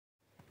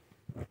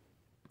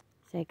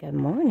Say good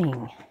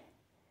morning.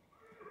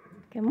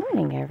 Good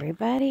morning,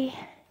 everybody.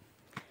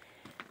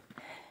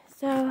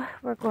 So,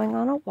 we're going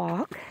on a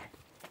walk.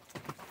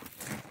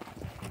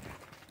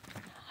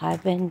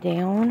 I've been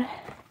down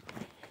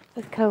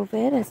with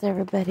COVID, as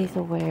everybody's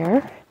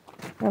aware,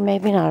 or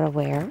maybe not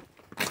aware.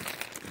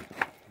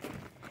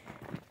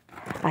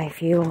 I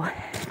feel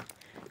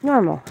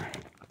normal.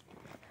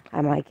 I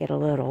might get a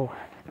little,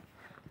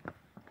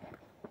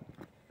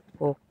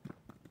 oh,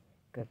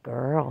 good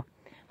girl.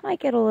 Might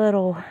get a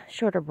little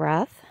shorter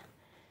breath,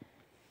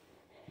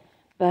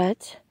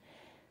 but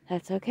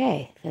that's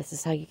okay. This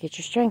is how you get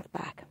your strength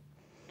back.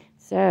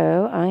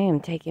 So I am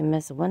taking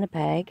Miss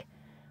Winnipeg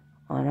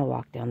on a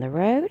walk down the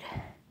road.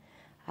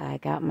 I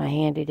got my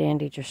handy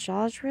dandy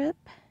dressage whip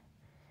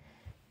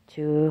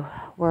to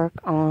work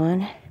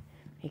on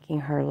making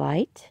her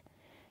light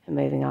and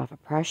moving off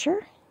of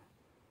pressure.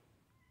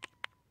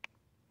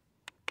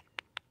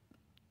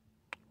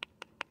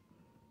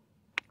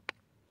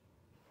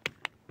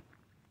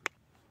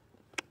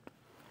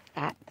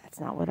 That's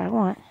not what I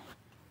want.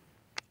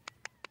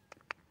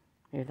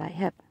 Move that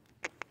hip.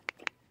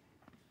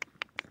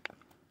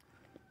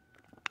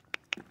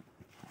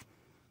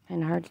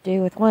 And hard to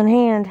do with one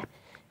hand,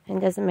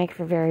 and doesn't make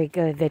for very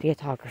good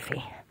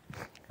videography,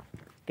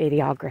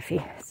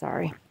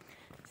 sorry.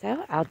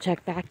 So I'll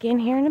check back in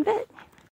here in a bit.